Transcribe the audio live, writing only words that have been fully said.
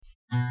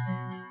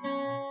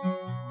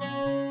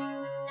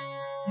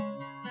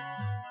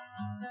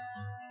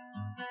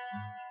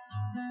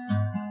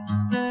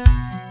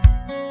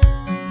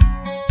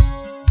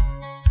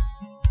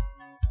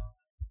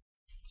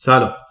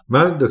سلام،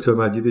 من دکتر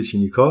مجید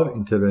چینیکار،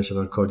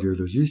 اینترونشنال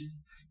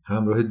کاردیولوژیست،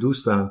 همراه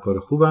دوست و همکار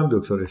خوبم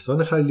دکتر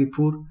احسان خلیلی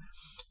پور.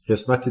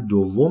 قسمت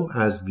دوم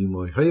از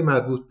بیماری‌های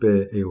مربوط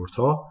به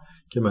اورتا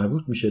که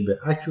مربوط میشه به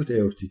Acute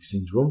Aortic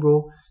Syndrome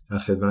رو در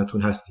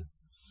خدمتتون هستیم.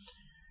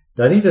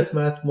 در این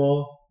قسمت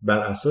ما بر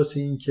اساس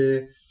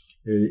اینکه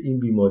این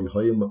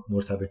بیماری‌های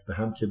مرتبط به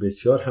هم که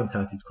بسیار هم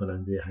تهدید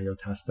کننده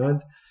حیات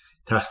هستند،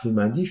 تقسیم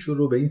بندیش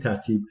رو به این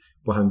ترتیب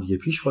با هم دیگه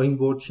پیش خواهیم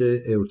برد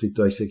که اورتیک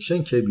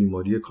دایسکشن که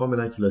بیماری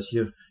کاملا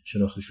کلاسیک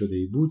شناخته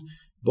شده‌ای بود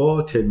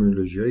با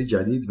ترمینولوژی‌های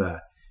جدید و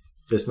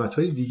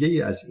قسمت‌های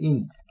دیگه‌ای از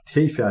این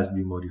طیف از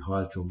بیماری‌ها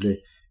از جمله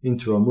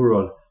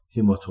اینترامورال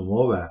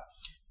هیماتوما و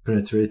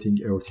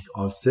پنتریتینگ اورتیک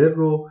آلسر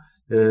رو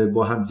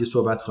با هم دیگه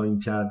صحبت خواهیم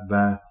کرد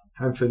و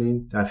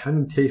همچنین در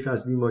همین طیف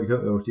از بیماری‌ها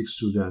اورتیک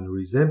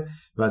سودوانوریزم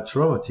و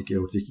تروماتیک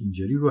اورتیک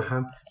اینجری رو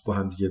هم با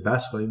هم دیگه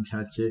بحث خواهیم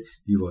کرد که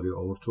دیواره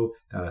آورتو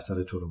در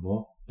اثر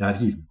تروما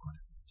درگیر میکنه.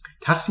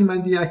 تقسیم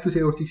بندی اکوت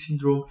اورتیک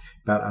سیندروم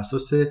بر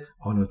اساس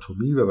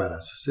آناتومی و بر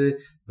اساس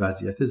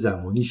وضعیت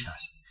زمانیش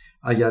هست.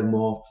 اگر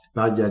ما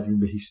برگردیم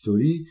به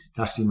هیستوری،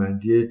 تقسیم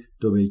بندی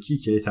دوبیکی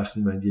که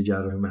تقسیم بندی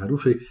جراح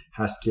معروف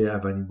هست که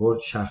اولین بار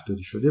شرح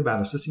داده شده، بر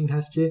اساس این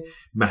هست که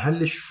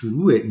محل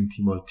شروع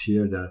اینتیمال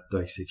تیر در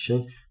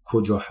دایسکشن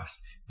کجا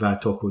هست و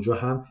تا کجا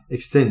هم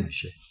اکستند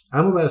میشه.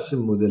 اما بر اساس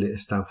مدل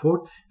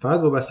استنفورد فقط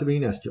وابسته به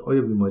این است که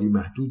آیا بیماری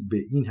محدود به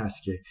این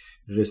هست که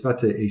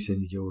قسمت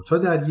ایسندینگ اورتا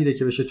درگیره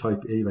که بشه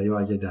تایپ A و یا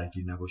اگر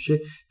درگیر نباشه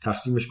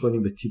تقسیمش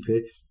کنیم به تیپ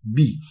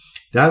B.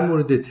 در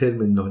مورد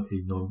ترم نان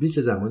A نان B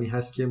که زمانی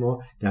هست که ما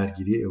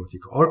درگیری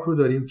اورتیک آرک رو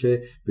داریم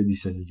که به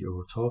دیسندینگ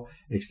اورتا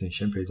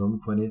اکستنشن پیدا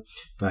میکنه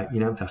و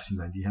این هم تقسیم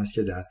بندی هست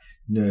که در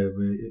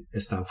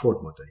استنفورد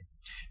ما داریم.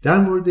 در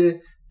مورد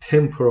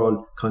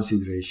temporal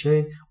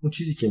consideration اون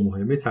چیزی که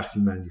مهمه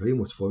تقسیم بندی های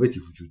متفاوتی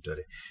وجود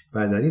داره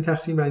و در این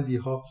تقسیم بندی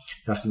ها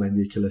تقسیم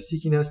بندی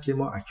کلاسیک این است که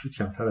ما اکوت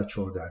کمتر از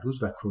 14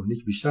 روز و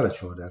کرونیک بیشتر از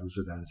 14 روز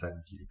رو در نظر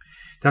میگیریم.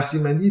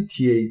 تقسیم بندی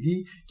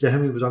TAD که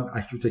همین بازم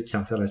اکوت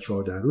کمتر از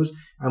 14 روز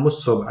اما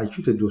ساب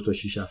اکوت 2 تا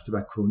 6 هفته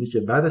و کرونیک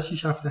بعد از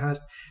 6 هفته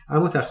هست.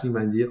 اما تقسیم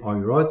بندی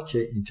آیراد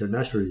که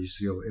International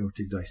Registry of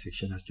Aortic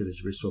Dissection هست که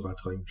راجع بهش صحبت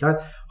خواهیم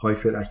کرد،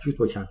 هایپر اکوت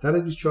با کمتر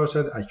از 24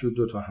 ساعت، اکوت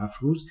 2 تا 7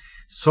 روز،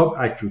 ساب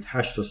اکوت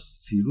 8 تا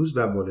 30 روز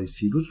و بالای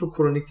 30 روز رو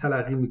کرونیک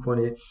تلقی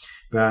میکنه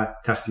و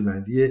تقسیم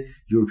بندی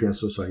یوروپیان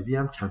سوسایتی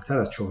هم کمتر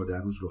از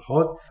 14 روز رو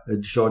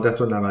 14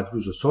 تا 90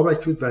 روز رو ساب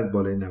اکوت و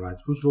بالای 90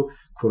 روز رو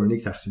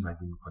کرونیک تقسیم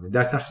بندی میکنه.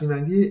 در تقسیم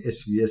بندی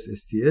SVS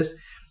STS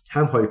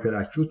هم هایپر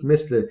اکوت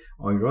مثل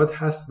آیراد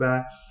هست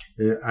و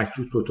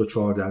اکوت رو تا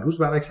 14 روز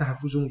برعکس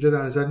 7 روز اونجا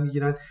در نظر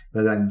میگیرن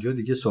و در اینجا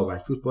دیگه ساب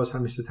اکوت باز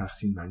هم مثل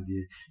تقسیم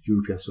بندی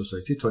یوروپیان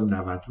سوسایتی تا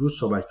 90 روز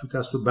ساب اکوت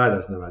است و بعد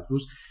از 90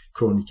 روز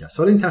کرونیک است.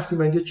 حالا این تقسیم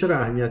بندی چرا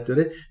اهمیت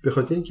داره؟ به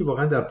خاطر اینکه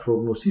واقعا در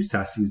پروگنوسیس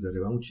تاثیر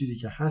داره و اون چیزی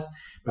که هست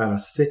بر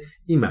اساس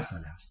این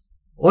مسئله هست.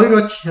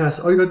 آیراد چی هست؟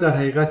 آیراد در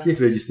حقیقت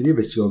یک رجیستری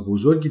بسیار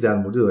بزرگی در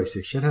مورد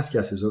دایسکشن هست که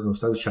از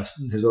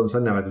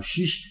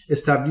 1996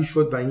 استبلیش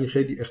شد و این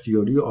خیلی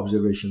اختیاری و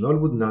ابزرویشنال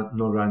بود،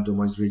 نان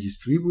رندومایز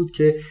رجیستری بود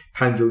که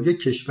 51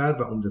 کشور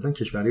و عمدتاً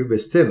کشورهای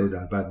وسترن رو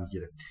در بر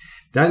میگیره.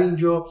 در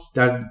اینجا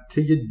در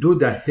طی 2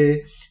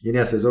 دهه یعنی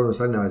از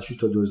 1996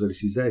 تا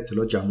 2013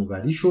 اطلاعات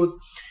جمع‌آوری شد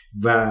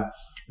و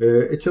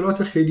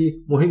اطلاعات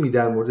خیلی مهمی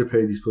در مورد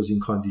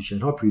پردیسپوزینگ کاندیشن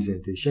ها،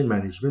 پریزنتیشن،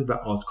 منیجمنت و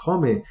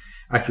آوتکام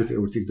اکوت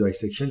اورتیک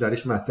دایسکشن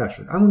درش مطرح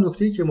شد. اما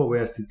نکته‌ای که ما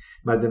بایستی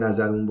مد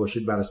نظرمون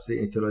باشید بر اساس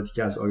اطلاعاتی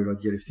که از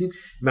آیراد گرفتیم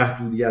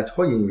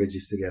محدودیت‌های این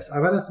رجیستری است.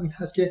 اول از این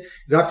هست که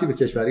ربطی به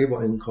کشورهای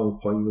با اینکام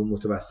پایین و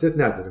متوسط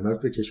نداره،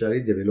 مربوط به کشورهای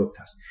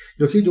دیولپد است.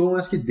 نکته دوم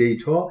است که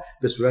دیتا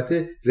به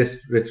صورت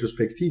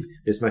رتروسپکتیو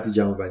قسمتی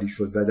جمع‌آوری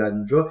شد و در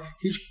اونجا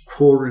هیچ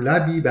کور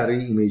لبی برای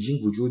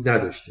ایمیجینگ وجود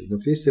نداشته.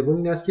 نکته سوم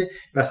این است که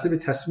بسته به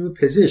تصمیم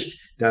پزشک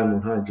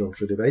درمان‌ها انجام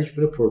شده و هیچ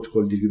گونه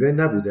پروتکل دریون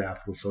نبوده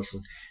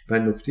اپروچ‌هاشون. و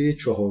نکته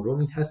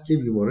چهارم این هست که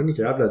بیمارانی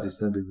که قبل از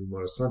رسیدن به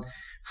بیمارستان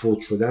فوت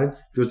شدن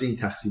جزء این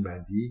تقسیم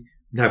بندی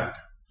نبودن.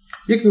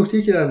 یک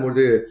نکته‌ای که در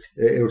مورد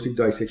اورتیک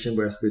دایسکشن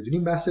باید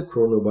بدونیم بحث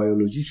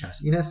کرونوبیولوژیک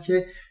هست. این است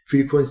که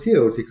فریکانسی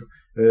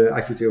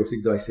اکوت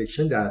اورتیک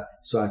دایسکشن در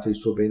ساعت‌های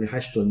صبح بین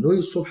 8 تا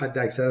 9 صبح حد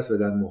اکثر است و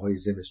در ماه‌های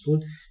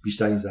زمستون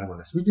بیشترین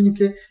زمان است. می‌دونیم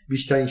که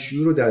بیشترین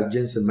شیوع رو در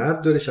جنس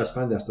مرد داره،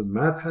 65%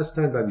 مرد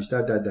هستند و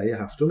بیشتر در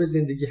دهه هفتم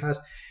زندگی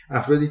هست.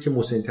 افرادی که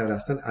مسن‌تر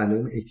هستند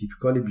علائم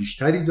ایتیپیکال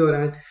بیشتری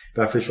دارند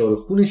و فشار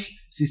خونش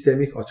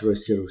سیستمیک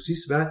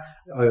آتروسکلروسیس و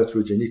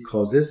آیاتروجنیک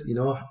کازز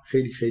اینا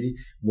خیلی خیلی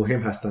مهم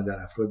هستند در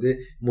افراد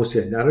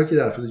مسن، در حالی که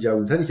در افراد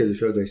جوان‌تری که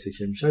دچار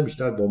دایسکشن میشن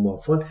بیشتر با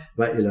مارفان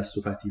و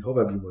الاستوپاتی ها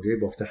و بیماری‌های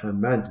بافت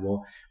هم‌بند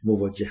با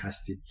مواجه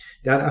هستیم.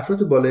 در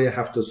افراد بالای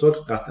 70 سال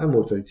قطعا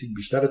مورتالیتی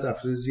بیشتر از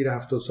افراد زیر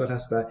 70 سال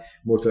هست و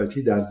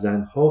مورتالیتی در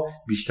زن‌ها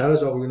بیشتر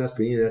از آقایون است،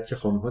 به این علت که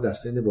خانم‌ها در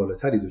سن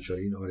بالاتری دچار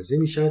این عارضه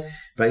میشن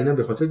و اینم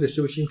به خاطر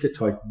داشته باشیم که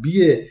تایپ B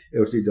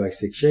اورتیک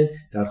دایسکشن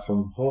در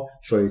خانم‌ها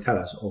شایع‌تر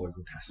از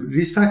آقایون هست.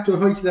 ریسک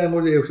فاکتورهایی که در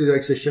مورد اورتیک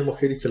دایسکشن ما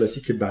خیلی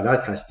کلاسیک بلد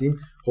هستیم،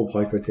 خب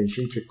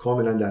هایپرتنشن که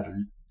کاملا در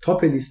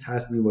تاپ لیست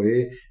هست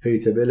بیماری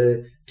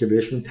هریتبل که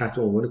بهشون تحت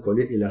عنوان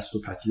کلی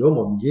الاستوپاتیا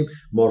ما میگیم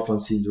مارفان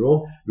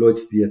سیندروم،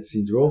 لویدز دیت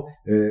سیندروم،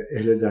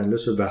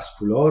 اهلر-دانلوس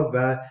واسکولار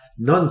و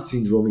نان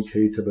سیندرومیک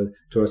هریتبل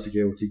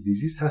توراسیک اورتیک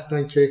دیزیز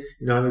هستن که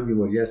اینا همه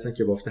بیماری هستن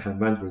که بافت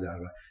همبند رو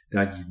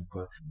درگیر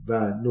میکنن.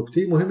 و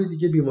نکته مهم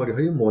دیگه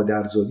بیماری‌های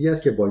مادرزادی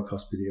است که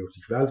بایکاسپید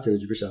اورتیک والو که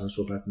راجبش الان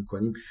صحبت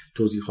میکنیم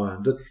توضیح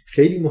خواهم داد.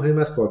 خیلی مهم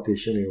است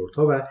کوارتیشن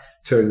اورتا و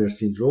ترنر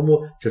سیندروم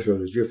و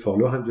تترالوژی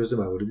فالو هم جزو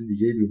موارد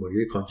دیگه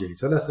بیماری‌های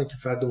کانجنیتال هستن که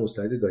فرد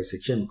مستعد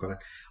دایسکشن میکنن.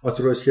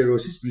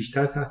 آتروسکلروسیس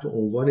بیشتر تحت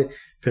عنوان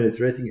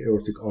penetrating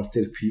aortic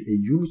artery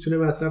PAU میتونه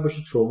مطرح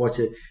باشه. تروما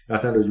که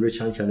قطعا راجع به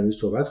چند کلمه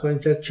صحبت خواهیم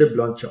کرد، چه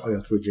بلانت چه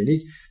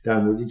آیاتروجنیک،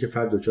 در مورد اینکه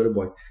فرد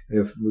دچار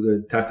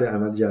تحت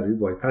عمل جراحی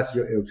بایپاس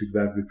یا اورتیک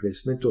والو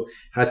ریپلیسمنت و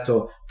حتی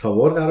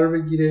تاوار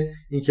قرار بگیره،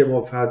 اینکه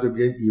ما فرد رو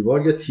بیایم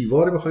ایوار یا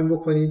تیوار بخوایم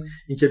بکنیم،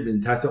 اینکه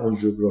تحت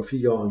آنژیوگرافی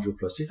یا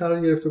آنژیوپلاستی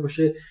قرار گرفته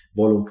باشه،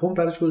 بالون پمپ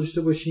براش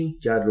گذاشته باشیم،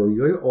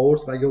 جراحی‌های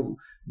آورت و یا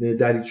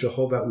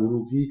دریچه‌ها و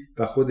عروقی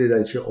و خود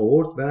دریچه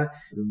آورت و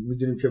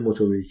میدونیم که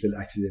موتور ویکل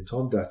اکسیدنت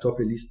هم در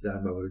تاپ لیست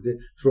در موارد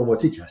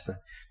تروماتیک هستن.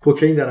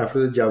 کوکائین در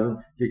افراد جوان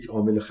یک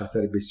عامل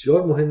خطر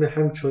بسیار مهمه،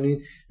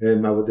 همچنین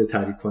مواد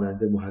تحریک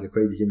کننده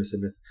محرک‌های دیگه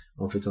مثل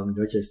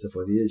آمفتامین‌ها که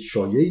استفاده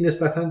شایعی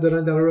نسبتاً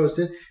دارن در حال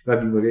حاضر و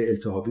بیماری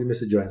التهابی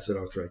مثل جوینسر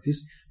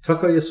آرترایتیس،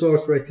 تاکایسو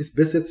آرترایتیس،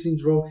 بست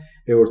سیندروم،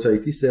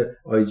 اورتایتیس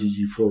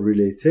IgG4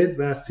 ریلیتد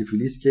و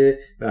سیفیلیس که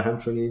و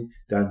همچنین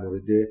در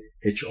مورد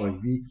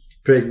HIV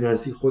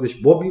پرگنانسی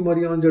خودش با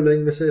بیماری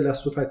آندرلاین مثل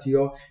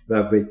الاستوپاتیا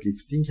و ویت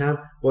لیفتینگ هم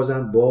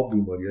بازم با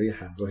بیماری‌های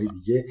همراه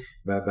دیگه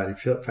و برای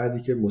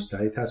فردی که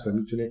مستعد هست و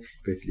میتونه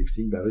ویت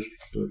لیفتینگ براش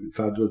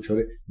فرد رو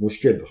دچار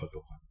مشکل بخواد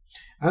بکنه.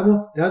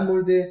 اما در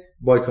مورد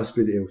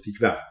بایکاسپید اورتیک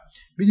والو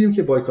می‌دونیم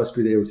که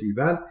بایکاسپید اورتیک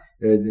والو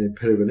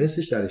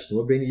پرولنسش در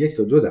اجتماع بین 1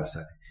 تا 2%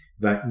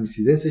 و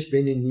اینسیدنسش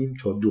بین نیم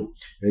تا 2.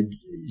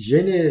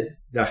 ژن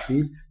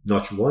دخیل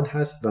ناچوان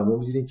هست و ما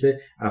می‌دونیم که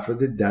افراد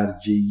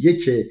درجه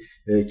 1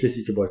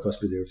 کسی که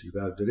بایکاسپید اورتیک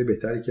والو داره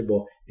بهتره که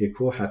با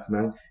اکو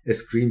حتما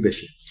اسکرین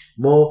بشه.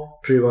 ما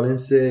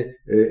پریوالنس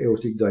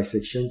اورتیک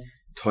دایسکشن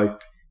تایپ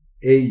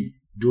A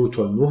 2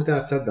 تا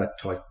 9% و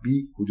تایپ B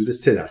حدود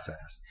 3%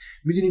 هست.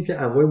 میدونیم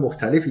که انواع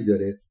مختلفی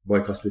داره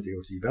بایکاسپید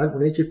اورتیک والو،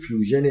 اونایی که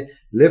فیوژن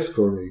لفت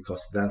کورونری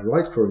کاسپ و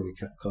رایت کورونری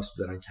کاسپ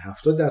دارن که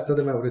 70%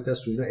 موارد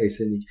است، تو اینا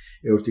ایسنیک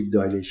اورتیک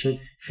دایلیشن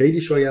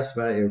خیلی شایع است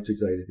و اورتیک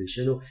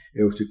دایلیتیشن و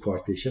اورتیک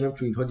کوارتیشن هم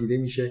تو اینها دیده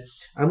میشه.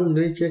 اما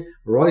اونایی که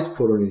رایت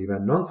کورونری و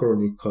نان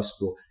کورونری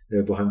کاسپ رو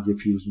با هم دیگه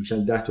فیوز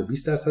میشن 10 تا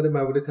 20%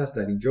 موارد هست.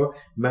 در اینجا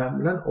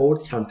معمولا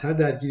آورت کمتر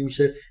درگیر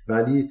میشه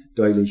ولی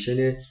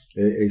دایلیشن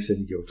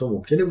ایسنیک اورتا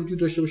ممکنه وجود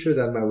داشته باشه.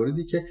 در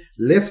مواردی که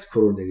لفت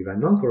کورونری و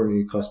نان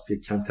کورونری کاسپ که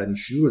کمترین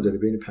شیوع داره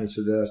بین 5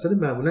 تا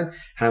 10% معمولا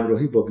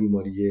همراهی با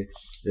بیماری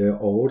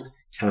آورت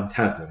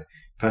کمتر داره.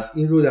 پس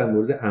این رو در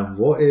مورد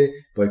انواع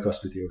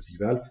بایکاسپید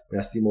اورتیک والو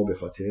بستی ما به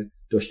خاطر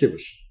داشته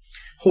باشیم.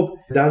 خب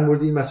در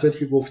مورد این مسائلی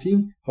که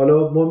گفتیم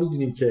حالا ما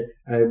میدونیم که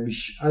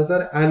از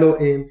نظر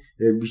علائم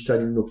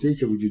بیشترین نکته‌ای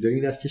که وجود داره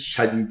این است که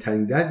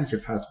شدیدترین دردی که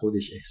فرد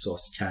خودش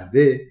احساس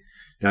کرده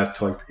در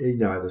تایپ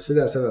A 93%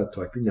 و در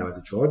تایپ B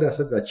 94%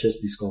 و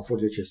چست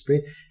دیسکامفورت یا چست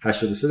پین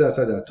 83%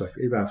 در تایپ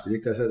A و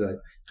 71% در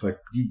تایپ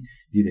D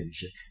دیده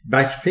میشه.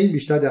 بک پین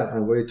بیشتر در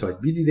انواع تایپ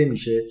B دیده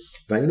میشه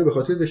و اینو به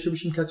خاطر داشته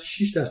باشیم که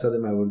 6%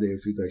 موارد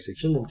اورتیک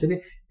دایسکشن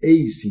ممکنه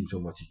ای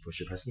سیمپتوماتیک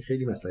باشه. پس این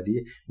خیلی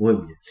مسئله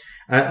مهمیه.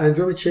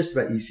 انجام چست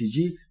و ECG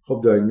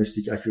خب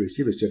دیاگنوستیک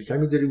اکورسی بسیار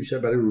کمی داره میشه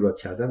برای رولات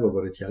کردن و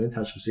وارد کردن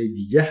تشخیصهای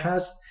دیگه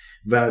هست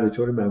و به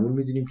طور معمول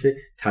میدونیم که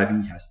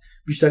طبیعی هست.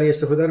 بیشترین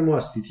استفاده رو ما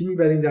از سیتی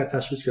میبریم در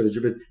تشخیص که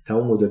راجع به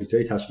تمام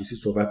مدالیت‌های تشخیصی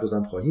صحبت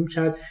بازم خواهیم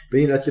کرد، به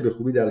این علت که به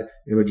خوبی در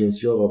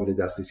امرجنسی ها قابل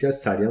دسترسی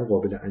است، سریعا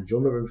قابل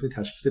انجامه و میتونه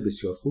تشخیص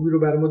بسیار خوبی رو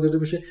برای ما داده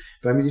باشه.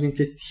 و میدونیم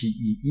که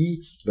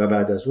TEE و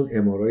بعد از اون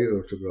MRI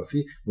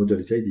اورتوگرافی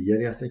مدالیت‌های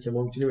دیگری هستن که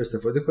ما میتونیم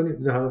استفاده کنیم.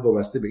 اینا همه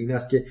وابسته به این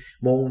است که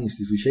ما اون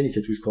اینستیتوشنی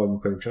که توش کار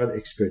میکنیم چقدر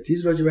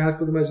اکسپرتیز راجع به هر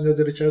کدوم از اینا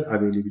داره، چقدر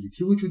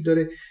اویلیبیلیتی وجود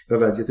داره و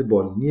وضعیت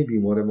بالینی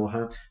بیمار ما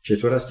هم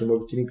چطور است که ما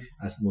بتونیم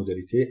از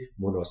مدالیته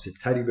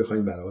مناسب‌تری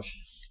بخوایم براش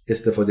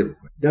استفاده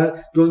بکنیم.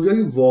 در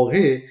دنیای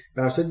واقع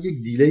بر اساس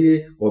یک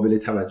دیلی قابل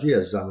توجهی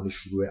از زمان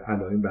شروع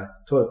علائم و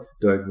تا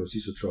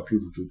دیاگنوستیس و تراپی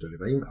وجود داره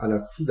و این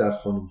علائم در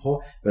خانم‌ها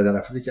و در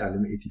افرادی که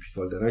علائم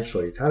اتیپیکال دارن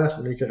شایع‌تر است.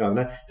 اونایی که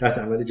قبلا تحت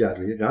عمل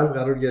جراحی قلب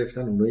قرار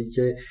گرفتن، اونایی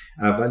که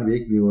اول به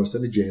یک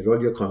بیمارستان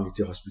جنرال یا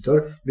کامیونیتی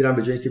هاسپیتال میرن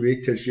به جایی که به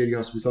یک ترشیری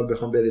هاسپیتال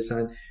بخوام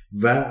برسن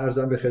و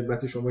عرضم به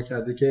خدمت شما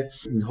کرده که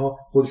اینها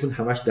خودشون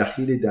همش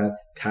دخیل در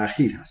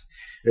تأخیر هست.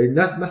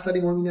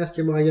 مسئله مهم این است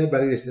که ما اگر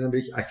برای رسیدن به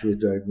یک اکورت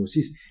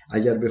دیاگنوستیس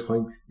اگر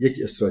بخوایم یک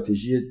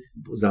استراتژی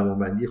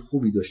زمانبندی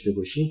خوبی داشته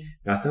باشیم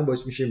قطعا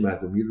باعث میشه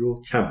مرگ و میر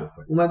رو کم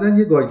بکنیم. اومدن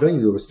یه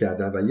گایدلاین درست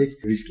کردن و یک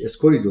ریسک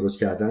اسکوری درست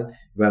کردن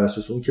بر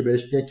اساس اون که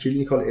بهش میگن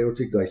کلینیکال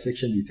اورتیک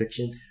دایسکشن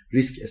دیتکشن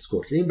ریسک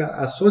اسکور که این بر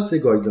اساس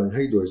گایدلاین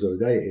های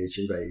 2010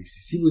 AHA و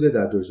ACC بوده.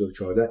 در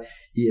 2014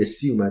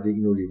 ESC اومده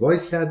اینو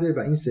ریوایز کرده و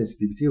این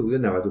سنسیتیویتی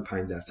حدود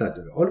 95%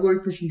 داره.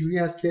 الگوریتمش اینجوری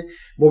هست که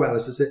ما بر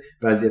اساس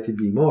وضعیت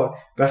بیمار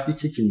وقتی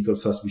که کلینیکال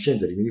ساسپیشن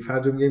داریم، یعنی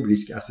فرد رو میگیم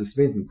ریسک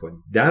اسسمنت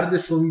میکنیم،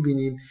 دردش رو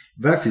میبینیم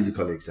و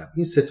فیزیکال اگزم،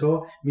 این سه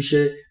تا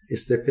میشه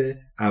استپ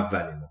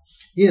اول ما.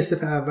 این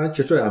استپ اول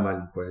چطور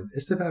عمل میکنه؟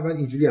 استپ اول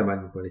اینجوری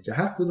عمل میکنه که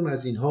هر کدوم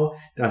از اینها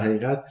در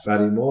حقیقت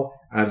برای ما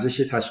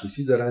ارزش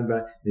تشخیصی دارن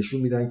و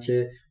نشون میدن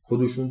که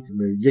خودشون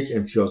یک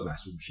امتیاز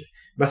محسوب میشه.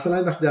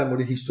 مثلا وقتی در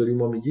مورد هیستوری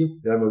ما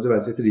میگیم، در مورد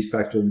وضعیت ریسک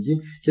فاکتور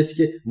میگیم، کسی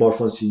که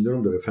مارفان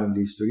سیندروم داره، فامیلی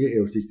هیستوری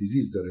اورتیک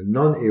دیزیز داره،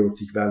 نان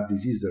اورتیک والو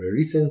دیزیز داره،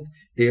 ریسنت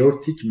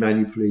اورتیک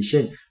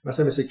مانیپولیشن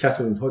مثلا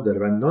کت و اینها داره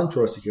و نان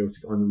توراسیک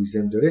اورتیک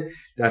آنوریزم داره،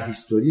 در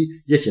هیستوری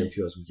یک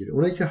امتیاز میگیره.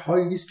 اونایی که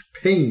های ریسک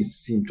پین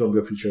سیمپتوم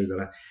یا فیچر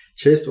دارن،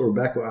 چست اور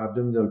بک و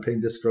ابدومینال پین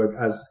دسکرایب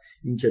از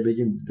این که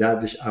بگیم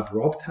دردش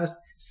ابراپت هست،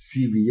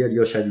 سیویر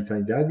یا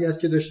شدیدترین دردی است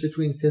که داشته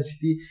تو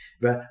اینتنسیتی،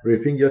 و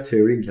ریپینگ یا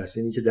ترینگ هست،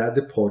 یعنی که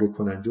درد پاره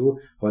کننده و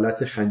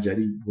حالت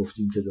خنجری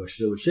گفتیم که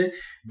داشته باشه،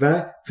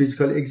 و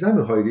فیزیکال اگزم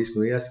های ریسک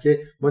اونایی است که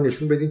ما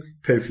نشون بدیم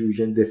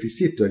پرفیوژن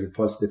دفیسیت داریم،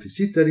 پالس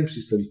دفیسیت داریم،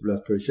 سیستولیک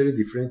بلاد پرشر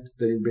دیفرنت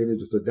داریم بین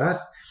دو تا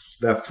دست،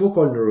 و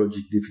فوکال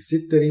نورولوژیک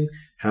دفیسیت داریم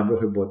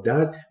همراه با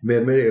درد،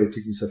 مرمر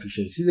اورتیک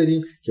اینسافیشنسی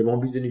داریم که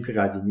ما میدونیم که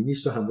قدیمی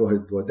نیست و همراه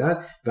با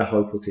درد، و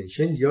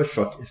هایپوتنشن یا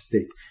شاک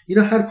استیت.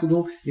 اینا هر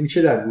کدوم، این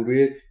چه در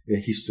گروه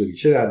هیستوری،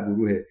 چه در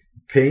گروه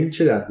پین،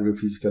 چه در گروه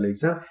فیزیکال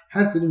اگزم،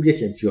 هر کدوم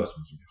یک امتیاز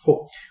میگیره.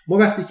 خب ما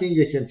وقتی که این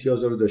یک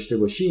امتیاز رو داشته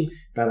باشیم،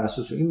 بر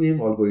اساس این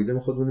میریم الگوریتم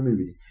خودمون رو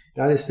میبینیم.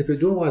 در استپ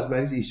 2 ما از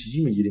مریض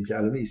ECG میگیریم که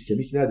علائم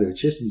ایسکمیک نداره،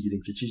 چست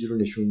میگیریم که چیزی رو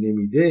نشون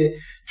نمیده،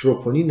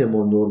 تروپونین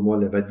ما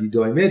نرماله و دی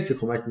دایمر که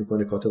کمک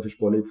میکنه کاتافش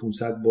بالای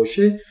 500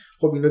 باشه.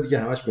 خب اینا دیگه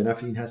همش به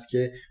نفع این هست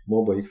که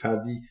ما با یک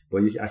فردی با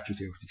یک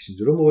اکوت اورتیک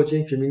سیندروم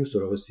مواجهیم که میریم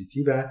سراغ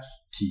CT و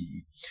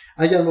TE.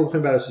 اگر ما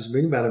بخوایم بر اساس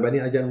ببینیم،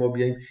 بنابراین اگر ما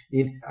بیایم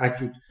این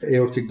اکوت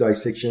اورتیک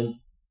دایسکشن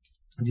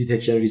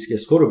دیتکشن ریسک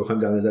اسکور رو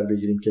بخوایم در نظر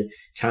بگیریم که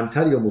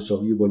کمتر یا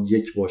مساوی با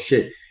 1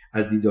 باشه،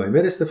 از دی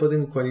دایمر استفاده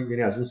میکنیم،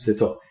 یعنی از اون سه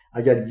تا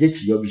اگر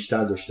یکی یا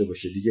بیشتر داشته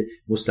باشه دیگه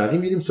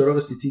مستقیم میریم سراغ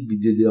سیتی،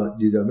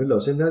 دی دایمر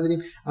لازم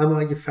نداریم. اما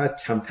اگه فرد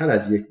کمتر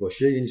از 1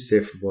 باشه، یعنی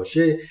 0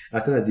 باشه،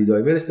 قطعا از دی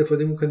دایمر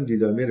استفاده میکنیم. دی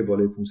دایمر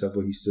بالای 500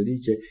 با هیستوری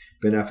که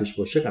به نفعش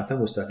باشه،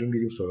 قطعا مستقیم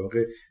میریم سراغ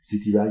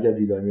سیتی، و اگر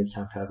دی دایمر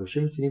کمتر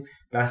باشه میتونیم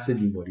بحث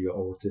بیماری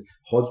آورت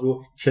هاد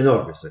رو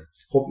کنار بذاریم.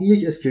 خب این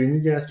یک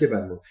اسکرینینگ است که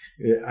بر ما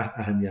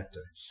اهمیت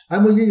داره.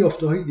 اما یه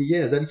یافته‌های دیگه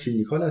از نظر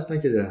کلینیکال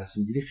هستن که در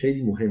تصمیم گیری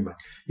خیلی مهمن.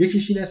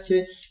 یکیش این است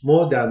که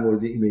ما در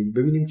مورد ایمیج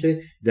ببینیم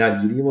که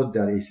درگیری ما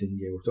در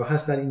ایسنینگ اورتا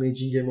هست، در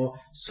ایمیجینگ ما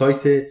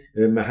سایت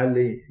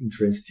محل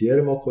اینترنس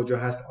تیر ما کجا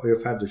هست، آیا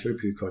فرد دچار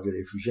پریکاردیال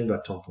افیوژن و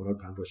تامپونات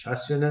همراهش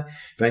هست یا نه،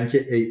 و اینکه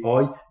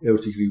AI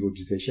اورتیک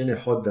ریگورجیتیشن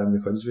هاد در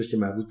مکانیزمش که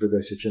مربوط به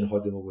دایسکشن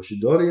هاد ما باشه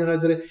داره یا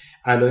نداره،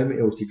 علائم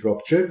اورتیک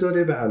راپچر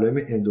داره و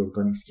علائم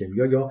اندورگان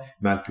ایسکمیا یا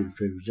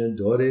مالپریفریوژن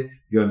داره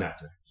یا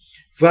نداره،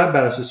 و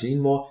بر اساس این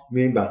ما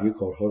میایم بقیه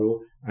کارها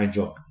رو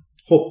انجام میدیم.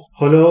 خب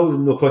حالا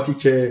نکاتی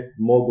که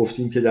ما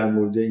گفتیم که در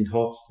مورد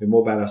اینها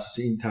ما بر اساس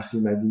این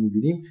تقسیم بندی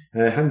میبینیم،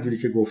 همونجوری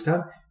که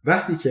گفتم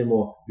وقتی که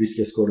ما ریسک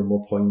اسکور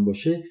ما پایین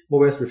باشه، ما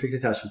باید به فکر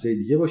تشخیصات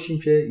دیگه باشیم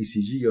که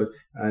ECG یا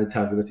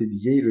تغییرات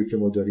دیگه‌ای رو که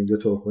ما داریم یا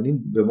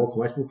تروپونین به ما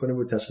کمک میکنه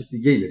به تشخیص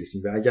دیگه‌ای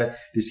برسیم، و اگر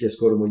ریسک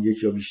اسکور ما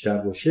 1 یا بیشتر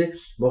باشه،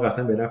 ما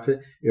قطعا به نفع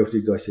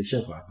اورتیک دایسکشن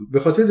خواهد بود. به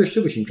خاطر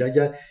داشته باشیم که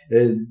اگر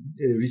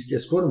ریسک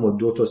اسکور ما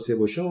 2 تا 3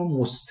 باشه، ما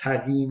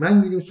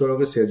مستقیما میریم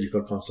سراغ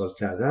سرجیکال کانسالت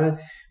کردن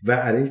و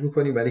ارنج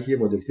میکنیم برای که یه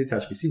مدالیته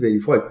تشخیصی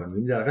وریفای کنیم.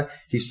 یعنی در واقع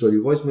هیستوری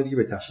وایز ما دیگه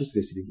به تشخیص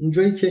رسیدیم.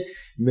 اونجایی که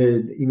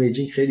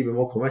ایمیجینگ خیلی به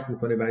ما کمک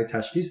میکنه برای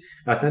تشخیص،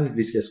 قطعا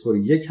ریسک اسکور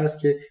 1 هست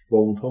که با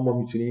اونها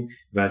ما میتونیم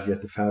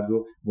وضعیت فرد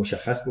رو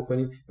مشخص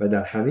بکنیم، و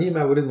در همه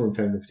موارد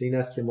مهمترین نکته این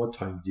است که ما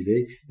تایم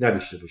دیلی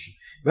نداشته باشیم.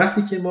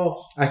 وقتی که ما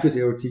اکوت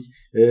اورتیک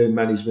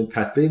منیجمنت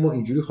پتوی ما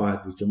اینجوری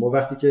خواهد بود که ما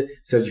وقتی که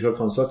سرجیکال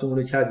کانسالتمون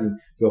رو کردیم،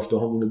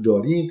 یافته‌هامون رو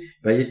داریم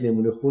و یک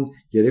نمونه خون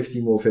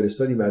گرفتیم و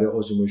فرستادیم برای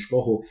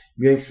آزمایشگاه و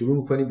میایم شروع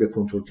می‌کنیم به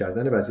کنترل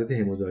کردن وضعیت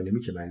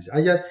همودینامیک مریض.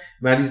 اگر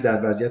مریض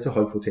در وضعیت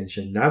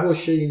هایپوتنشن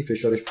نباشه، یعنی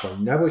فشارش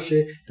پایین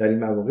نباشه، در این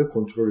مواقع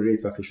کنترل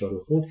ریت و فشار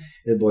خون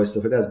با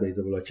استفاده از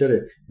بیتا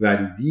بلاکر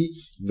وریدی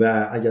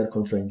و اگر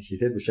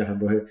کنتراندیکیتد باشه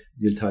همراه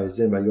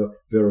دیلتایزن و یا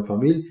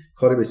وروپامیل،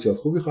 کار بسیار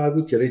خوبی خواهد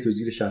بود که ریت رو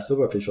زیر 60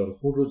 و فشار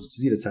خون رو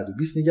زیر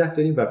 120 نگه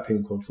داریم و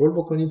پین کنترل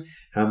بکنیم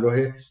همراه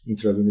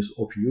اینتراوینوس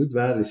اوپیوید و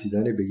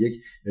رسیدن به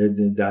یک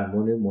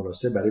درمان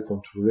مناسب برای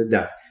کنترل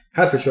درد.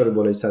 هر فشار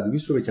بالای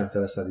 120 رو به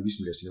کمتر از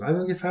 120 میرسونیم.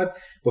 اما اگه فرد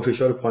با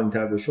فشار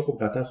پایین‌تر باشه، خب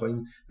قطعا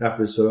خواهیم رفت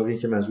به سراغ این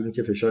که منظور این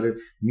که فشار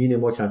مین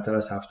ما کمتر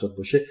از 70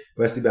 باشه،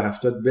 واسه به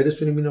 70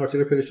 برسونیم این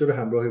آرتری پرشر رو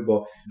همراه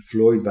با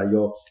فلوید و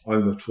یا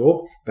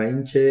آینوتروپ، و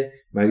اینکه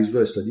مریض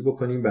رو استادی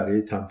بکنیم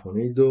برای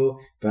تامپونید و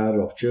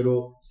راپچر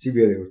و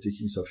سیویر اورتیک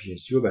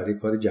اینسافیشنسی و برای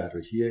کار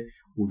جراحی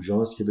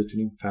اورژانس که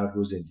بتونیم فرد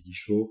رو زندگیش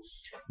رو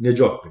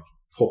نجات بدیم.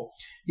 خب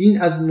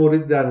این از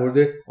در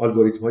مورد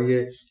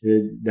الگوریتم‌های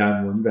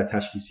درمانی و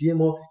تشخیصی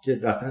ما که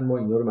قطعا ما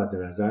اینا رو مد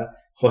نظر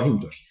خواهیم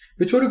داشت.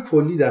 به طور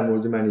کلی در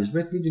مورد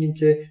منیجمنت میدونیم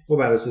که ما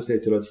بر اساس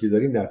اطلاعاتی که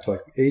داریم در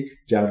تایپ A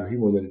جراحی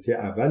مدالیته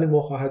اول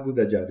ما خواهد بود،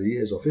 در جراحی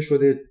اضافه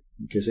شده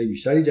کسای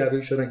بیشتری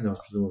جراحی شدن، این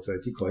هاسپیتال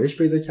مورتالیتی کاهش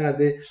پیدا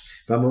کرده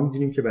و ما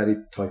میدونیم که برای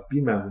تایپ B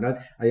معمولا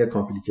اگر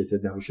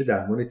کامپلیکیتد نباشه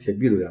درمان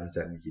طبی رو در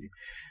نظر میگیریم.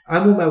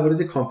 اما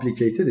موارد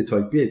کامپلیکیتد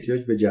تایپ B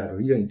احتیاج به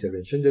جراحی یا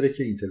اینترونشن داره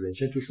که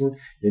اینترونشن توشون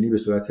یعنی به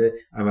صورت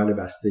عمل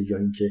بسته یا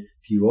اینکه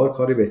تیوار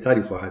کار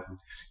بهتری خواهد بود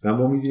و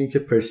ما میدونیم که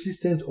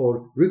persistent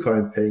or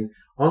recurrent pain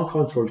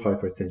uncontrolled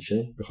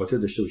hypertension به خاطر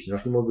داشته باشین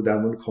وقتی ما با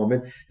درمان کامل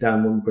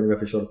درمان میکنیم و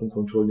فشار خون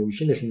کنترل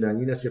نمیشه نشون دهنده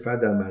این است که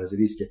فرد در معرض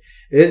ریسک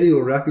early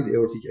or rapid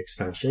aortic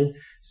expansion،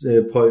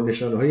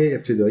 نشانه‌های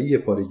ابتدایی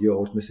پارگی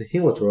آورت مثل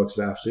هیموتوراکس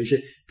و افزایش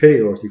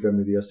پری-آورتیک و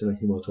مدیاستینال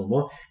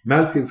هیماتوما،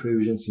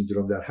 مالپرفیوژن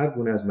سیندروم در هر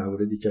گونه از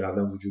مواردی که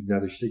قبلا وجود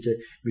نداشته که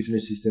میتونه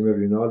سیستم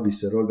رینال،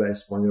 ویسرال و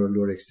اسپاینال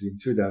لور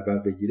اکستریمیتی رو در بر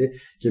بگیره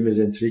که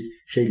مزنتریک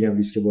خیلی هم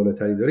ریسک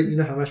بالاتری داره،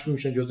 اینا همشون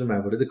میشن جزء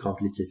موارد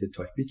کامپلیکیتد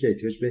تایپ B که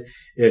احتیاج به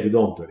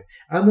اقدام داره.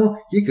 اما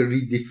یک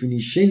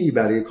ریدفینیشنی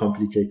برای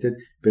کامپلیکیتد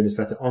به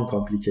نسبت آن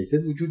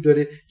کامپلیکیتد وجود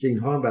داره که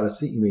اینها هم بر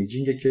اساس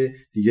ایمیجینگ که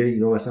دیگه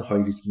اینا مثلا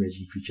های ریسک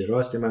ایمیجینگ فیچرها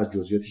است که من از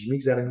جزئیاتش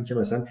میگذرم، این که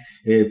مثلا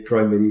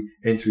پرایمری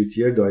انتری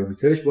تیر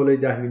دایمترش بالای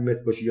 10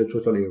 میلیمتر باشه یا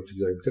توتال ایورتیک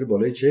دایمتر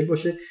بالای 40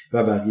 باشه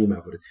و بقیه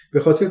موارد. به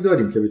خاطر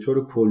داریم که به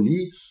طور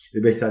کلی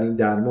بهترین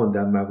درمان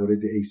در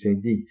موارد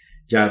ایسندینگ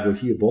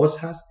جراحی باز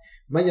هست،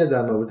 مگر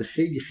در موارد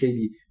خیلی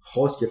خیلی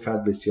خاص که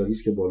فرد بسیار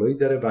ریسک بالایی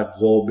داره و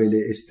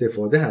قابل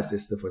استفاده هست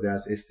استفاده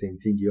از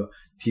استنتینگ یا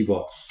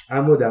تیوار.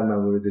 اما در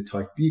مورد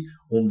تایپ B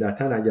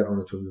عمدتاً اگر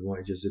آناتومی ما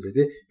اجازه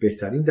بده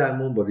بهترین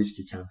درمان با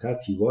ریسک کمتر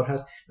تیوار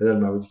هست و در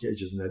مواردی که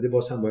اجازه نده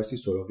باز هم بایستی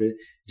سراغ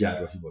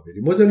جراحی با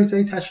بریم.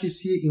 مدالیت‌های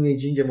تشخیصی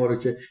ایمیجینگ ما رو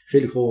که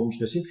خیلی خوب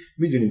میشناسیم،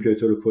 میدونیم که به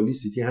طور کلی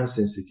سیتی هم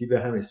سنسیتیو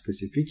هم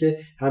اسپسیفیکه،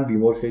 هم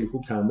بیمار خیلی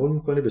خوب تحمل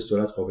میکنه، به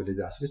صورت قابل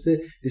دسترس،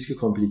 ریسک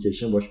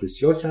کامپلیکیشن باش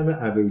بسیار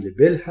کمه،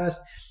 اویلیبل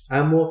هست،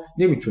 اما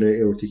نمیتونه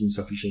اورتیک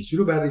اینسافیشنسی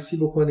رو بررسی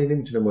بکنه،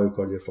 نمیتونه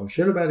مایوکاردیال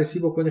فانکشن رو بررسی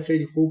بکنه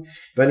خیلی خوب،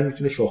 ولی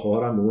میتونه شاخه‌ها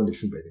رو هم به ما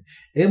نشون بده.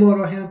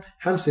 ام‌آرآی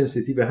هم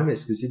سنسیتیو هم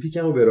اسپسیفیک،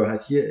 اما به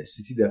راحتی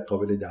سیتی در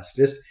قابل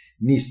دسترس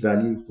نیست،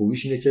 ولی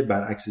خوبیش اینه که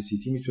برعکس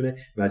سیتی میتونه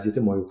وضعیت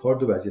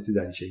مایوکارد و وضعیت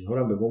دریچه اینها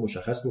رو هم به ما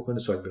مشخص بکنه،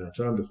 ساید برانچ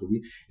هم به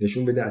خوبی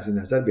نشون بده. از این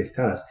نظر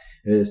بهتر است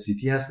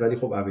سیتی هست، ولی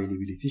خب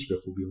اویلیبیلیتیش به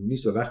خوبی اون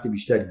نیست و وقت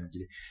بیشتری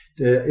میگیره.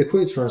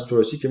 اکو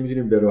ترانسفراسی که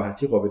میدونیم به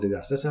راحتی قابل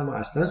دسترس اما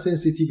اصلا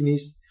سنسیتیو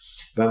نیست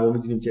و ما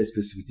میدونیم که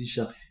اسپسیفیتیش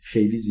هم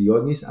خیلی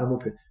زیاد نیست، اما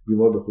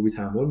بیمار به خوبی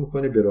تحمل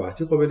میکنه، به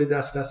راحتی قابل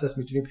دسترس است.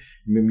 میتونیم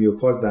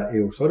میوکارد و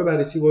اورتا رو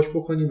بررسی باش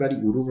بکنیم، ولی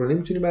عروق رو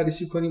نمیتونیم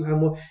بررسی کنیم.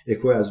 اما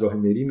اکو از راه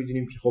مری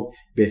میدونیم که خب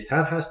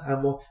بهتر هست،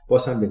 اما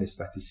باز هم به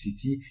نسبت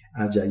سیتی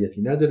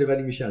ارجحیتی نداره،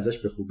 ولی میشه ازش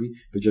به خوبی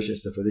به جاش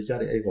استفاده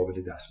کرد ای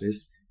قابل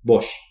دسترس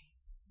باشه.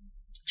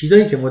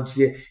 چیزایی که ما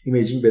توی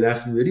ایمیجینگ به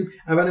دست میبریم،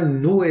 اولا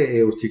نوع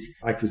اورتیک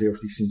اکوت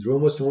اورتیک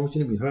سیندروم است که ما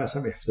میتونیم اینها رو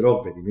اصلا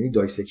افتراق بدیم، یعنی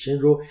دایسکشن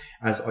رو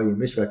از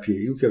IMH و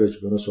PAU که راجع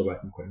به اونها صحبت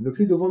میکنیم.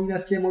 نکته دوم این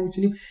است که ما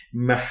میتونیم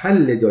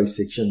محل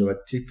دایسکشن رو و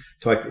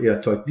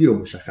تایپ B رو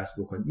مشخص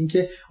بکنیم،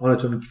 اینکه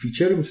آناتومیک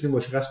فیچر رو میتونیم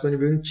مشخص کنیم،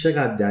 ببینیم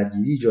چقدر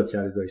درگیری ایجاد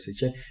کرده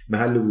دایسکشن،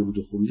 محل ورود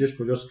و خروجش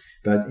کجاست،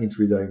 بعد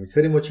اینتری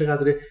دایمتر ما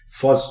چقدره،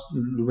 فالس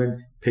لومن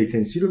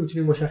پیتنسی رو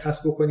میتونیم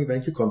مشخص بکنیم و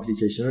اینکه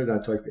کامپلیکیشن رو در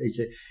تایپ A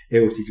که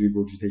اورتیک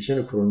ریگورجیتیشن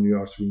و کرونری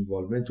آرتری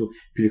اینوالومنت و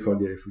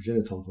پریکاردیال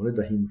افیوژن تامپونت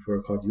و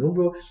هیموپریکاردیوم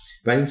رو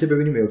و اینکه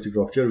ببینیم اورتیک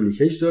راپچر و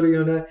لیکیج داره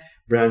یا نه،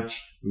 برانچ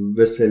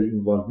وسل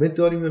اینوالومنت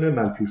داریم یا نه،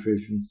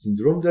 مالپرفیوژن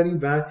سیندروم داریم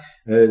و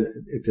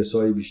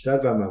اتساع بیشتر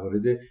و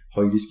موارد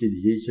های ریسک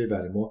دیگه‌ای که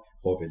برای ما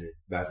قابل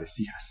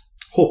بررسی هست.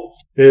 خب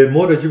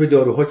ما راجع به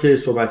داروها که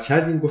صحبت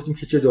کردیم، گفتیم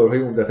که چه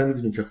داروهایی عمدتاً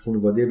می‌دونیم که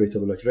خانواده بیتا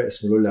بلاکر،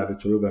 اسمولول،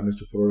 لابتورول و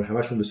متوپرول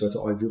همشون به صورت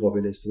آیوی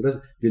قابل استفاده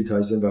است.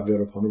 دیلتایزن و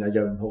وروپامین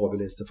اگر اونها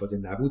قابل استفاده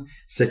نبود،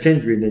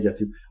 سکندری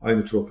نگاتیو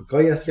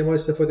آینوتروپیکایی است که ما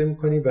استفاده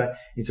می‌کنیم و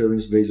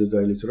اینترونیس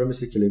ویزودایلیتورا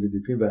مثل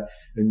کلویدپین و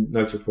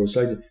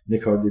نایتروپروساید،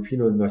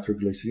 نکاردپین و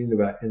نایتروگلیسرین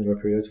و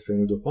انراپریات و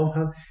فنودوپام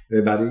هم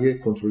برای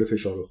کنترل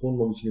فشار خون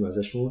ما می‌تونیم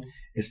ازشون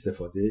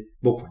استفاده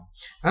بکنیم.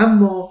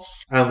 اما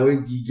انواع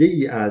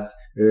دیگه‌ای از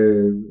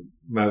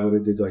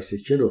موارد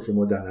دایسکشن رو که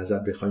ما در نظر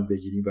بخوایم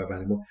بگیریم و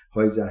برای ما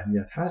های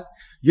اهمیت هست،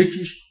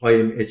 یکیش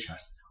IMH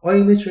هست.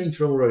 IMH یا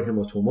اینترامورال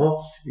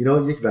هماتوما،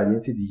 اینا یک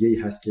وریانت دیگه‌ای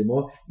هست که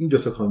ما این دو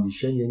تا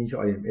کاندیشن، یعنی که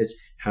IMH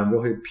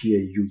همراه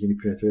PAU یعنی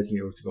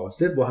پنتریتینگ اورتیک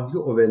آلستر، با هم دیگه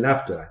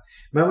اوورلپ دارن.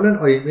 معمولا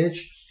IMH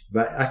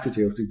و اکوت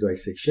اورتیک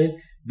دایسکشن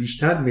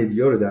بیشتر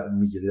مدیا رو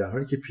میگیره، در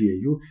حالی که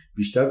PAU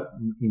بیشتر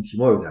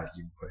اینتیما رو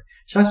درگیر میکنه.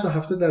 60 تا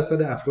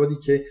 70% افرادی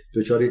که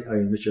دچار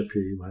IMH یا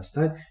PAU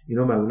هستن،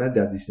 اینا معمولا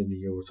در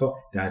دیسندینگ اورتا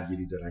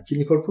درگیری دارن.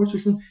 کلینیکال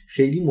کورسشون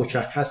خیلی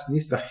مشخص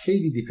نیست و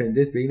خیلی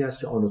دیپندنت به این است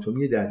که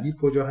آناتومی درگیر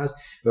کجا هست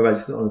و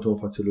وضعیت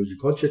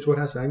آناتوموپاتولوژیکال چطور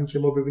هست و همین که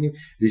ما ببینیم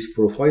ریسک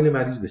پروفایل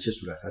مریض به چه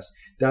صورت هست.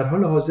 در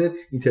حال حاضر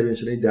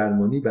اینترونشن‌های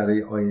درمانی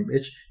برای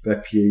IMH و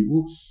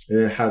PAU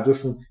هر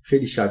دوشون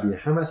خیلی شبیه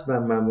هم است و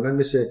معمولا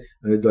مثل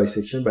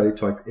دایسکشن برای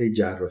تایپ تایپ A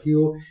جراحی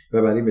و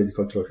برای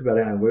مدیکال تراپی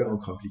برای انواع آن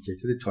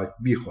کامپلیکیتد تایپ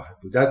B خواهد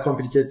بود. در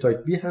کامپلیکیتد تایپ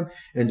B هم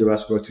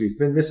اندوواسکولار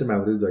تریتمنت مثل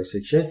موارد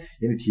دایسکشن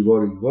یعنی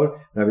تیوار و ایوار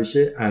روش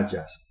ارجح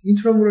است.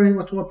 اینترامورال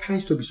هیماتوما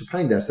 5 تا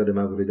 25%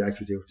 موارد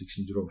اکوت ایورتیک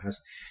سیندروم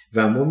هست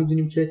و ما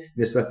میدونیم که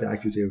نسبت به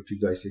اکوت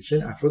ایورتیک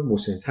دایسکشن افراد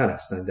مسن‌تر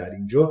هستند در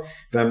اینجا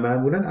و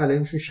معمولا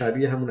علائمشون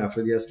شبیه همون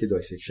افرادی است که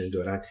دایسکشن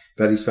دارن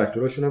و ریسک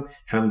فاکتوراشون هم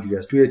همونجوری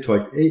است. توی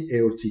تایپ A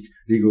ایورتیک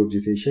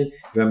ریگورجیتیشن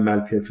و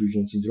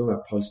مالپرفیوژن سیندروم و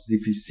پالس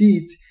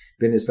دیفیسیت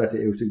به نسبت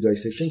ایورتیک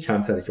دایسکشن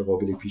کمتره که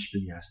قابل پیش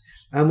بینی است،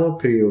 اما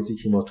پری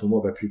ایورتیک هیماتوما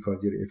و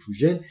پریکاردیال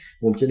افوژن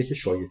ممکنه که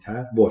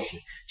شایع‌تر باشه.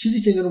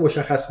 چیزی که اینا رو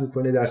مشخص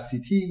میکنه در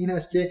سیتی این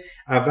است که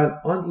اول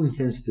آن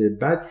اینهنسد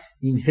بعد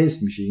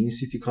اینهنس میشه. این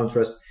سیتی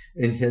کانتراست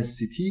انهنس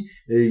سیتی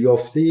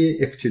یافته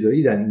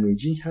ابتدایی در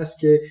ایمیجینگ هست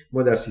که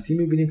ما در سیتی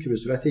میبینیم که به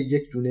صورت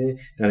یک دونه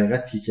در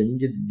حقیقت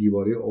تیکنینگ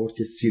دیواره آورت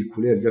که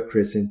سیرکولر یا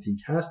کرسنتینگ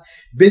هست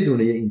بدون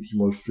یه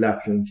اینتیمال فلپ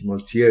یا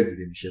اینتیمال تیر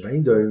دیده میشه و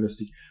این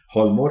دیاگنوستیک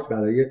هالمارک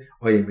برای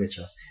IMH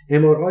هست.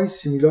 MRI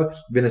سیمیلار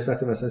به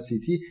نسبت مثلا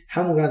سیتی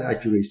همونقدر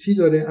اکوریسی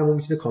داره اما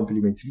میتونه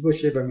کامپلیمنتری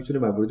باشه و میتونه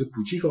موارد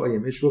کوچیک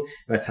IMH رو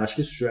و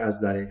تشخیصش رو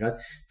از در حقیقت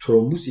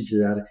ترومبوسی که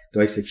در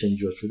دایسکشن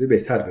ایجاد شده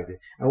بهتر بده،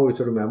 اما به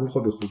طور معمول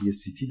خب به خوبی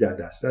سیتی در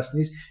دسترس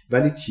نیست،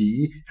 ولی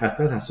تی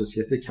حتما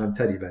حساسیت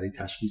کمتری برای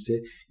تشخیص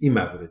این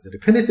موارد داره.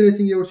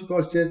 پنتریتینگ ایورتیک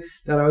آلسر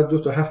در عوض 2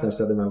 تا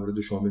 7% موارد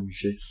شامل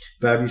میشه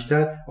و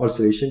بیشتر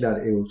آلسریشن در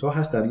ایورتا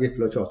هست در یک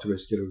پلاک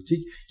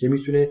آتروسکلروتیک که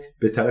میتونه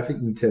به طرف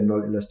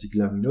اینترنال الاستیک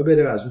لمینا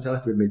بره و از اون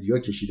طرف به مدیا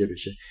کشیده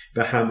بشه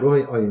و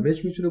همراه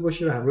IMH میتونه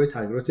باشه و همراه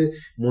تغییرات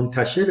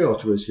منتشر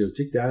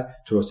آتروسکلروتیک در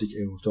توراسیک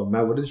ایورتا.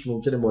 مواردش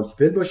ممکنه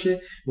مالتیپل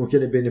باشه،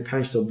 ممکنه بین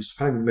 5 تا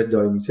 25 میلیمتر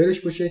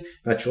دایمترش باشه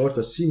و 4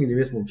 تا 30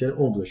 میلیمتر ممکنه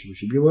عمق داشته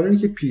باشه. بیمارانی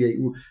که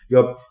PAU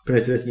یا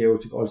پنتریتینگ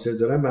ایورتیک آلسر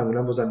دارن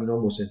معمولا بازم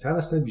اینا مسن‌تر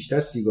هستن، بیشتر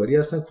سیگاری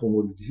هستن،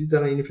 کوموربیدیتی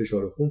دارن، این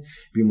فشار خون،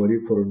 بیماری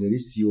کرونری،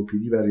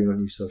 COPD و رینال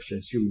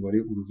اینسافیشنسی و بیماری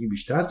عروقی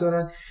بیشتر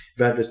دارن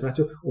و قسمت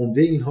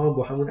عمده اینها هم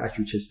با همون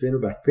اکوت چست پین و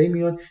بک پین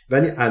میان،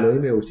 ولی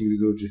علائم ایورتیک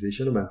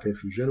ریگورجیتیشن و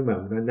مالپرفیوژن رو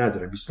معمولا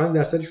ندارن.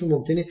 25%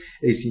 ممکنه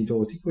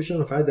ایسیمپتوماتیک باشن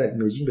و فقط در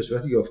ایمیجینگ به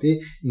صورت یافته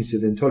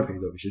اینسیدنتال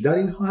پیدا بشه. در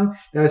اینها هم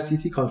در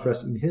سیتی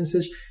کانتراست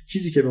اینهنسش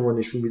چیزی که به ما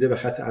نشون میده و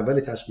خط اول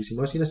تشخیصی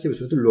ما این است که به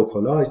صورت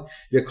لوکالایزد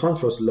یا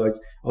کانتراست لایک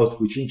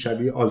آوتپوچینگ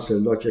شبیه آلسر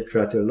لایک یا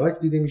کراتر لایک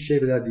دیده میشه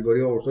و در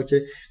دیواره آورتا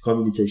که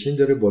کامیونیکیشن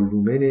داره با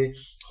لومن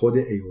خود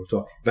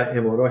ایورتا و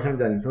MRI هم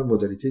در اینها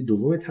مدالیته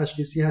دوم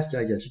تشخیصی هست که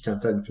اگرچه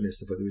کمتر میتونه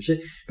استفاده بشه،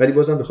 ولی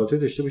بازم به خاطر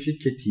داشته باشید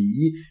که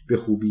TE به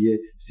خوبی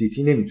CT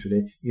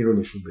نمیتونه این رو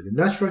نشون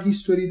بده. نچرال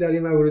هیستوری در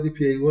این موارد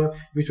PAU هم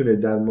میتونه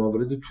در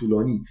موارد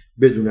طولانی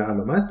بدون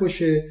علامت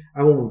باشه،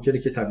 اما ممکنه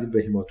که تبدیل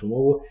به هیماتوما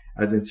و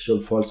ادونتیشال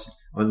فالس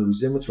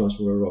آنوریزم و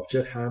ترانسمورال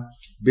راپچر هم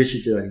بشه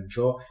که در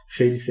اینجا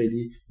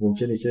خیلی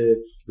ممکنه که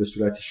به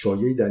صورت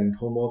شایعی در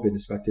اینها ما به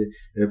نسبت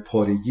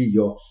پارگی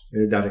یا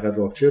در حقیقت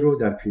راپچر رو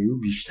در پیو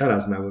بیشتر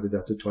از موارد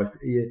حتی تایپ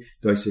A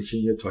دایسکشن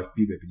یا تایپ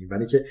B ببینیم،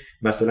 ولی که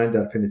مثلا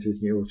در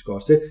پنتریتینگ ایورتیک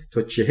آلسر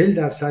تا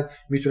 40%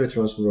 میتونه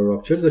ترانسمورال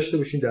راپچر داشته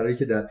باشیم، در حالی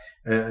که در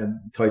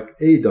تایپ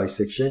A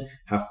دایسکشن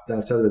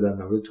 7% و در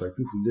موارد تایپ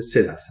B حدود 3%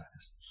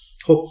 است.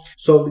 خب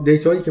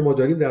دیتایی که ما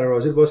داریم در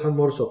حاضر باز هم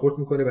ما رو ساپورت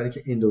میکنه برای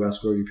اینکه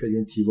اندوواسکولار ریپر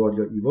یعنی تیوار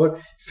یا ایوار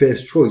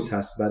فرست چویس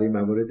هست برای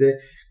موارد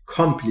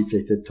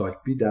کامپلیکیتد تایپ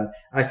B در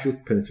اکوت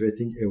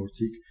پنتریتینگ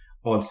ایورتیک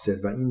آلسر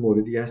و این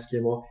موردی است که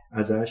ما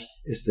ازش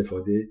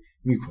استفاده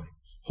میکنیم.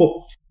 خب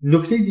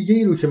نکته دیگه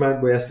ای رو که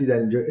من بایستی در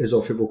اینجا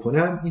اضافه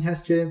بکنم این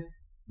هست که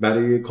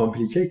برای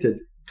کامپلیکیتد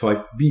تایپ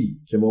B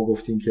که ما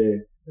گفتیم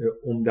که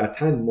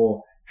عمدتاً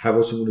ما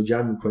حواسمون رو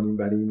جمع میکنیم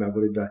برای این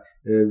موارد و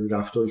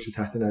رفتارش رو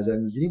تحت نظر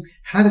میگیریم،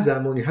 هر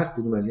زمانی هر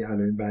کدوم از این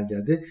علائم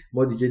برگرده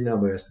ما دیگه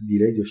نباید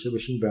دیلی داشته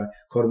باشیم و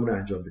کارمون رو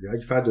انجام بدیم.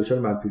 اگه فرد دچار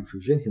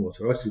مالپرفیوژن،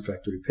 هیماتوراکس،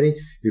 ریفرکتوری پین،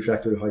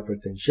 ریفرکتوری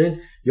هایپرتنشن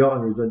یا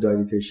آنوریزمال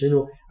دایلیتیشن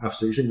و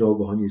افزایش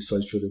ناگهانی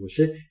سایز شده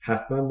باشه،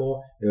 حتما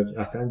ما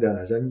قطعا در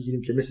نظر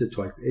میگیریم که مثل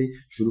تایپ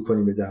A شروع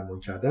کنیم به درمان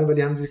کردن،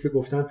 ولی همونجوری که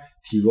گفتم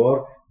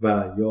تیوار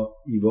و یا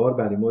ایوار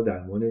برای ما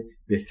درمان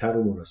بهتر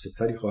و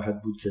مناسبتری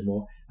خواهد بود که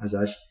ما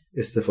ازش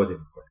استفاده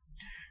میکنیم.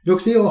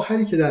 نکته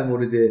آخری که در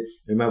مورد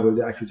موارد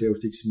اکوت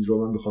ایورتیک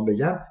سیندروم من میخوام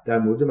بگم در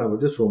مورد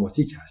موارد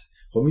تروماتیک هست.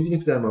 خب میدونید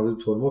که در مورد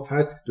تروما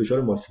فرد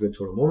دچار مالتیپل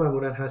تروما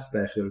معمولا هست و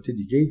اختلالات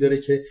دیگه‌ای داره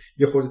که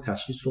یه خورده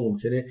تشخیص رو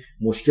ممکنه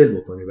مشکل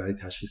بکنه برای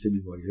تشخیص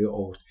بیماری‌های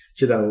آورت،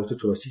 چه در آورت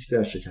توراسیک چه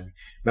در شکمی.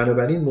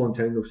 بنابراین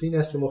مهمترین نکته این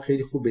است که ما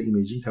خیلی خوب به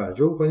ایمیجینگ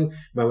توجه بکنیم.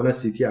 معمولا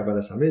CT اول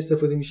از همه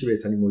استفاده میشه،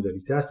 بهترین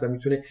مدالیته است و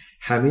میتونه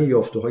همه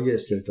یافته‌های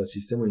اسکلتال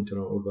سیستم و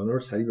اینترنال ارگانا رو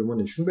سریع به ما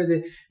نشون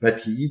بده و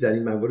TE در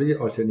این موارد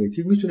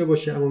آلترناتیو میتونه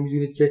باشه، اما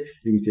میدونید که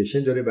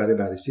لیمیتیشن داره برای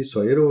بررسی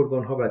سایر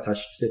ارگان‌ها و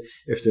تشخیص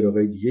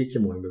افتراقای دیگه‌ای که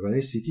مهمه.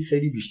 برای CT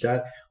خیلی بیشتر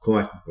بیشتر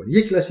کمک میکنه.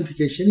 یک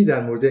کلاسیفیکیشنی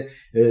در مورد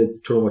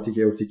تروماتیک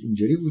اورتیک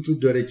اینجری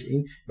وجود داره که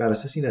این بر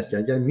اساس این است که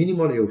اگر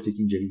مینیمال اورتیک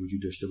اینجری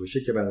وجود داشته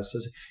باشه که بر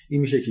اساس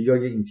این میشه که یا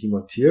یک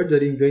اینتیمال تیر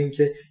داریم یا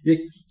اینکه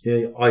یک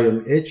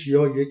IMH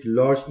یا یک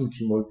لارج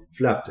اینتیمال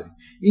فلپ داریم.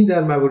 این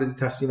در موارد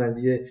تقسیم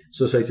بندی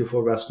سوسایتی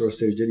فور واسکولار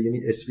سرجری یعنی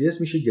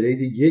SBS میشه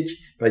گرید 1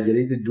 و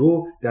گرید 2،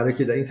 در حالی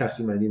که در این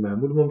تقسیم بندی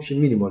معمول ما میشه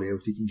مینیمال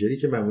اورتیک اینجری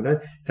که معمولا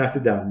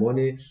تحت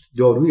درمان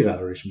دارویی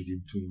قرارش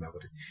میدیم تو این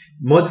موارد.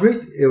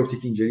 مادریت اورتیک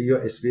اینجری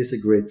یا SBS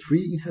گرید 3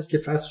 این هست که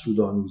فرد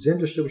سودانوزم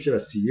داشته باشه و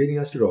سیویر این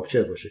هست که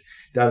راپچر باشه.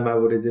 در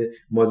موارد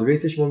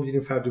مادریتش ما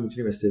می‌دونیم فرد رو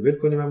میتونیم استیبل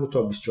کنیم اما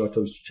تا 24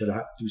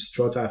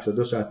 تا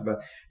 72 ساعت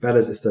بعد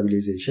از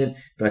استابیلیزیشن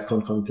و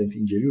کانکامیتنت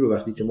اینجری رو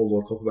وقتی که ما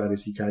ورکاپ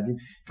بررسی کردیم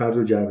فرد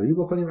رو جراحی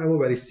بکنیم، اما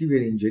برای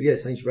سیویر اینجری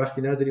اصلا هیچ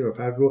وقتی نداریم و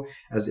فرد رو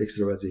از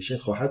اکستروازیشن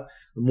خواهد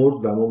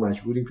مرد و ما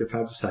مجبوریم که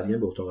فرد رو سریعا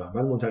به اتاق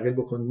عمل منتقل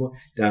بکنیم و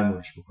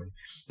درمانش بکنیم.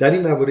 در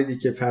این مواردی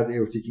که فرد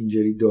اورتیک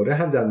اینجری داره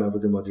هم در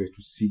مورد مادریت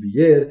تو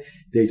سیویر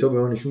دیتا به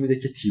ما نشون میده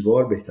که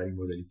تیوار بهترین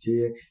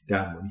مدالیته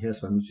درمانی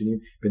هست و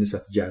میتونیم به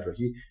نسبت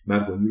جراحی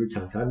مرگ و میر رو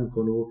کمتر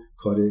میکنه و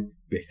کار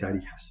بهتری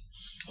هست.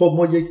 خب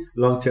ما یک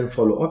لانگ ترم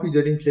فالو آپی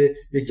داریم که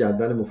یک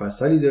جدول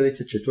مفصلی داره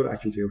که چطور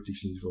اکوت اورتیک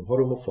سیندروم ها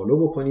رو ما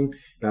فالو بکنیم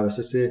بر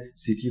اساس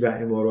CT و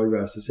MRI،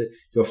 بر اساس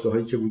یافته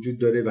هایی که وجود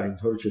داره و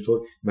اینها رو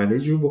چطور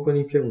منیج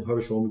بکنیم که اونها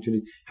رو شما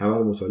میتونید همه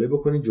رو مطالعه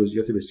بکنید.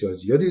 جزئیات بسیار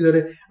زیادی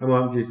داره، اما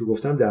همونجوری که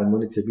گفتم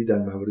درمان طبی در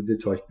موارد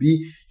تایپ B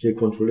که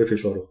کنترل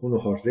فشار خون و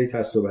هارت ریت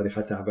هست و برای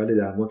خط اول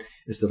درمان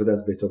استفاده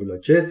از بتا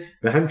بلاکر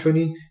و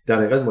همچنین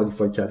در حقیقت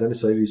مودیفای کردن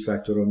سایر ریسک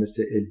فاکتورها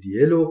مثل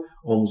LDL و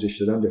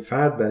آموزش دادن به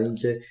فرد برای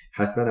اینکه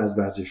حتما از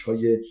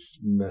ورزش‌های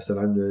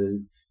مثلا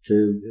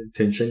که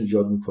تنشن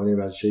ایجاد میکنه،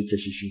 ورزش‌های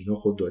کششی اینا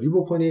خودداری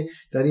بکنه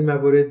در این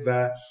موارد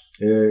و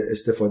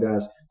استفاده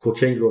از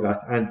کوکین رو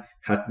قطعاً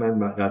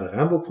حتما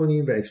قدغن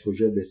بکنیم و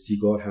اکسپوژر به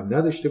سیگار هم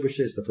نداشته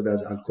باشه، استفاده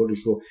از الکلش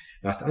رو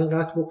قطعاً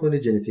قطع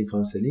بکنه، ژنتیک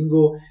کانسلینگ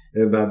و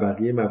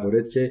بقیه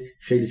موارد که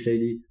خیلی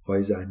خیلی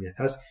حائز اهمیت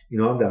هست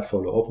اینها هم در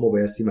فالوآپ ما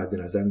بایستی مد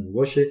نظرمون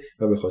باشه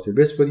و به خاطر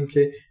بسپاریم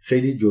که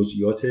خیلی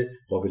جزئیات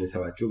قابل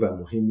توجه و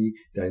مهمی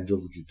در اینجا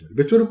وجود داره.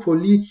 به طور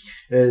کلی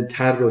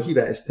طراحی و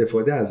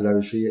استفاده از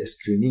روش‌های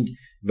اسکرینینگ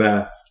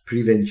و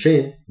پریونشن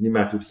یعنی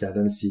محدود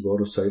کردن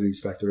سیگار و سایر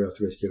ریسک فاکتورهای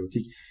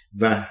آتروسکلروتیک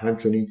و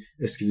همچنین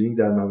اسکرینینگ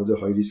در موارد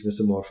های ریسک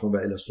مثل مارفان و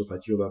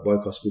الاستوپاتی و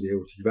بایکاسپید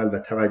اورتیک والو و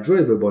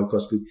توجه به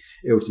بایکاسپید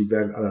اورتیک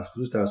والو علاوه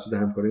خصوص توسط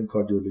همکاران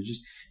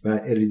کاردیولوژیست و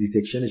ارلی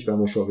دیتکشنش و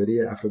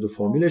مشاوره افراد و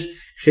فامیلش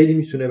خیلی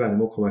میتونه برای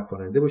ما کمک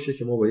کننده باشه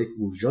که ما با یک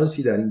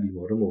اورژانسی در این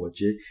بیمارا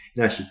مواجه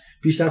نشیم.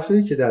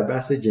 پیشرفتایی که در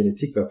بحث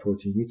ژنتیک و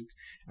پروتئینیک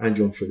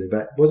انجام شده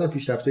و بازم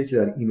پیشرفتایی که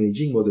در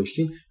ایمیجینگ ما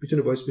داشتیم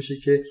میتونه باعث بشه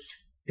که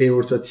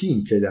اورتا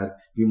تیم که در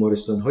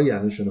بیمارستان‌های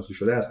الان شناخته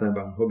شده هستن و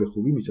اونها به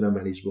خوبی میتونن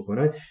منیج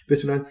بکنن،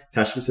 بتونن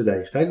تشخیص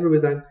دقیق‌تری رو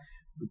بدن،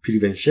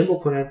 پریونشن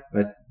بکنن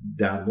و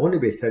درمان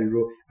بهتری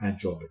رو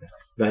انجام بدن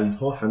و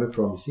اینها همه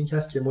پرامیسینگ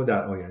هست که ما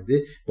در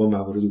آینده با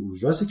موارد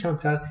اورژانس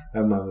کمتر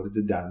و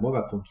موارد درمان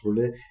و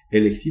کنترل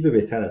الکتیو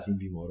بهتر از این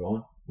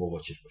بیماران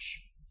مواجه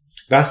باشیم.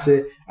 بحث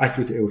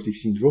اکوت اورتیک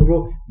سیندروم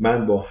رو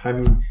من با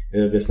همین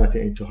قسمت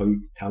انتهایی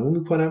تموم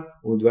میکنم.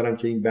 امیدوارم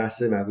که این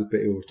بحث مربوط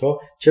به اورتا،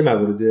 چه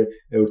موارد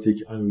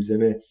اورتیک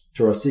آنوریزم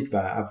توراسیک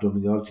و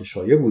ابدومینال که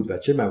شایع بود و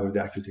چه موارد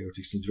اکوت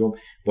اورتیک سیندروم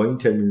با این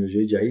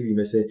ترمینولوژی جدیدی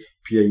مثل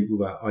PAU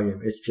و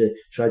IMH که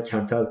شاید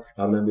کمتر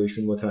قبلا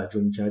بهشون ما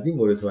توجه می‌کردیم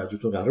مورد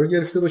توجهتون قرار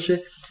گرفته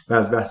باشه و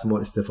از بحث ما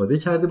استفاده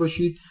کرده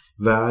باشید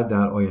و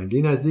در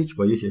آینده نزدیک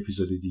با یک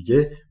اپیزود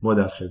دیگه ما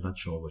در خدمت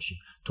شما باشیم.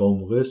 تا اون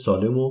موقع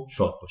سالم و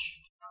شاد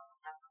باشید.